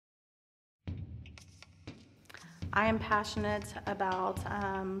I am passionate about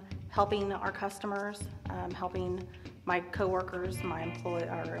helping our customers, helping my coworkers,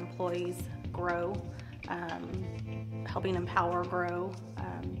 our employees grow, helping Empower grow.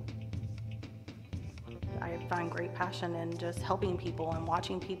 I find great passion in just helping people and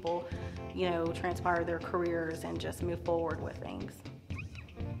watching people, transpire their careers and just move forward with things.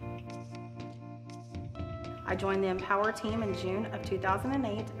 I joined the Empower team in June of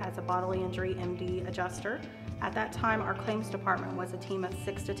 2008 as a bodily injury MD adjuster. At that time, our claims department was a team of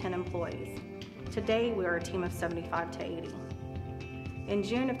 6 to 10 employees. Today, we are a team of 75 to 80. In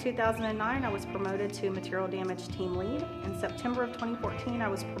June of 2009, I was promoted to material damage team lead. In September of 2014, I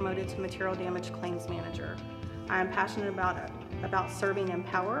was promoted to material damage claims manager. I am passionate about serving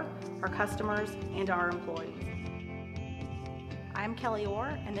Empower, our customers, and our employees. I'm Kelly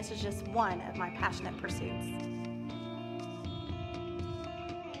Orr, and this is just one of my passionate pursuits.